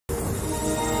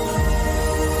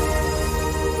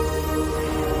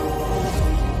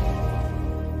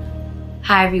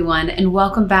Hi everyone, and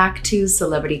welcome back to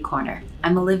Celebrity Corner.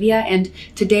 I'm Olivia, and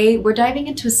today we're diving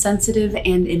into a sensitive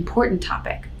and important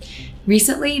topic.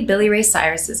 Recently, Billy Ray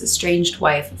Cyrus's estranged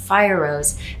wife, Fire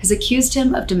Rose, has accused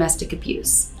him of domestic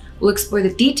abuse. We'll explore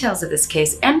the details of this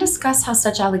case and discuss how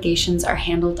such allegations are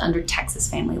handled under Texas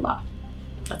family law.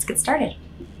 Let's get started.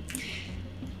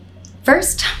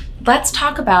 First, let's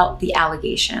talk about the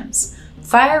allegations.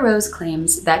 Fire Rose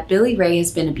claims that Billy Ray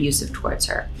has been abusive towards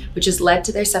her, which has led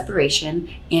to their separation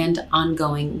and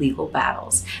ongoing legal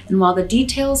battles. And while the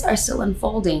details are still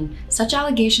unfolding, such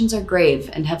allegations are grave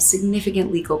and have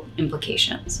significant legal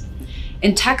implications.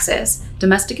 In Texas,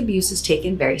 domestic abuse is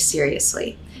taken very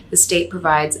seriously. The state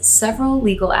provides several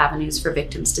legal avenues for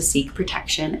victims to seek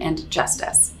protection and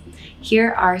justice.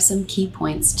 Here are some key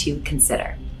points to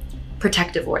consider.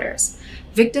 Protective orders.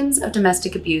 Victims of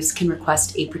domestic abuse can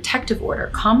request a protective order,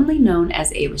 commonly known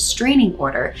as a restraining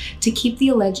order, to keep the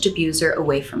alleged abuser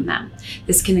away from them.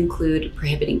 This can include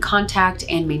prohibiting contact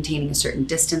and maintaining a certain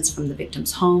distance from the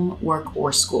victim's home, work,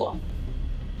 or school.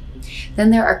 Then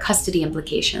there are custody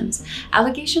implications.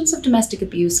 Allegations of domestic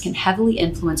abuse can heavily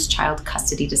influence child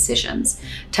custody decisions.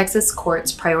 Texas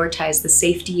courts prioritize the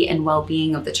safety and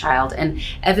well-being of the child, and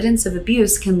evidence of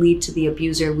abuse can lead to the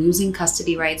abuser losing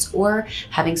custody rights or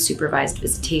having supervised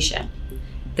visitation.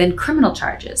 Then criminal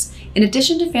charges. In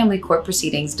addition to family court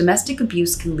proceedings, domestic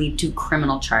abuse can lead to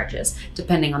criminal charges.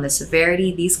 Depending on the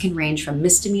severity, these can range from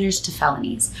misdemeanors to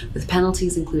felonies, with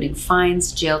penalties including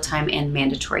fines, jail time, and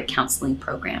mandatory counseling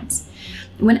programs.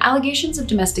 When allegations of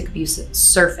domestic abuse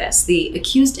surface, the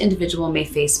accused individual may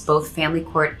face both family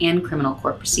court and criminal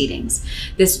court proceedings.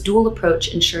 This dual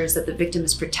approach ensures that the victim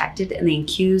is protected and the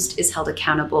accused is held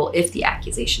accountable if the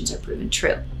accusations are proven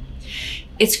true.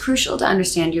 It's crucial to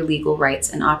understand your legal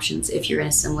rights and options if you're in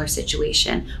a similar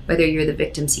situation, whether you're the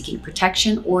victim seeking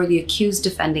protection or the accused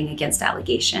defending against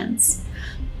allegations.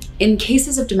 In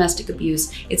cases of domestic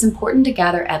abuse, it's important to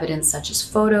gather evidence such as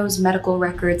photos, medical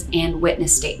records, and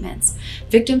witness statements.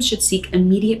 Victims should seek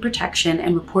immediate protection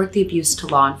and report the abuse to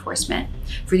law enforcement.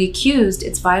 For the accused,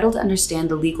 it's vital to understand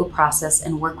the legal process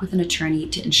and work with an attorney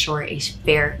to ensure a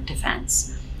fair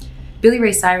defense. Billy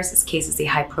Ray Cyrus's case is a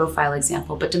high-profile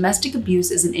example, but domestic abuse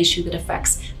is an issue that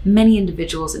affects many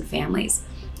individuals and families.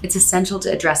 It's essential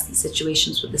to address these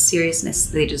situations with the seriousness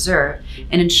they deserve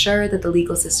and ensure that the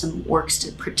legal system works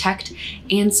to protect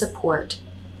and support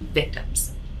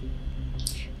victims.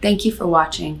 Thank you for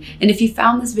watching, and if you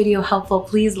found this video helpful,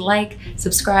 please like,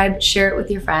 subscribe, share it with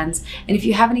your friends, and if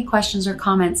you have any questions or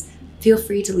comments, feel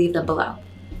free to leave them below.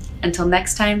 Until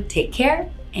next time, take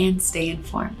care and stay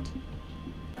informed.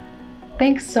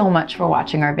 Thanks so much for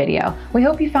watching our video. We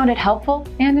hope you found it helpful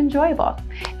and enjoyable.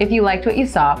 If you liked what you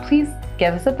saw, please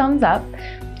give us a thumbs up.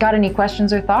 Got any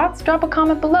questions or thoughts? Drop a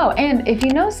comment below. And if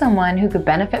you know someone who could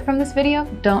benefit from this video,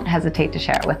 don't hesitate to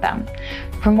share it with them.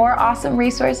 For more awesome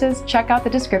resources, check out the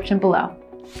description below.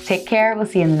 Take care. We'll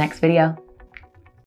see you in the next video.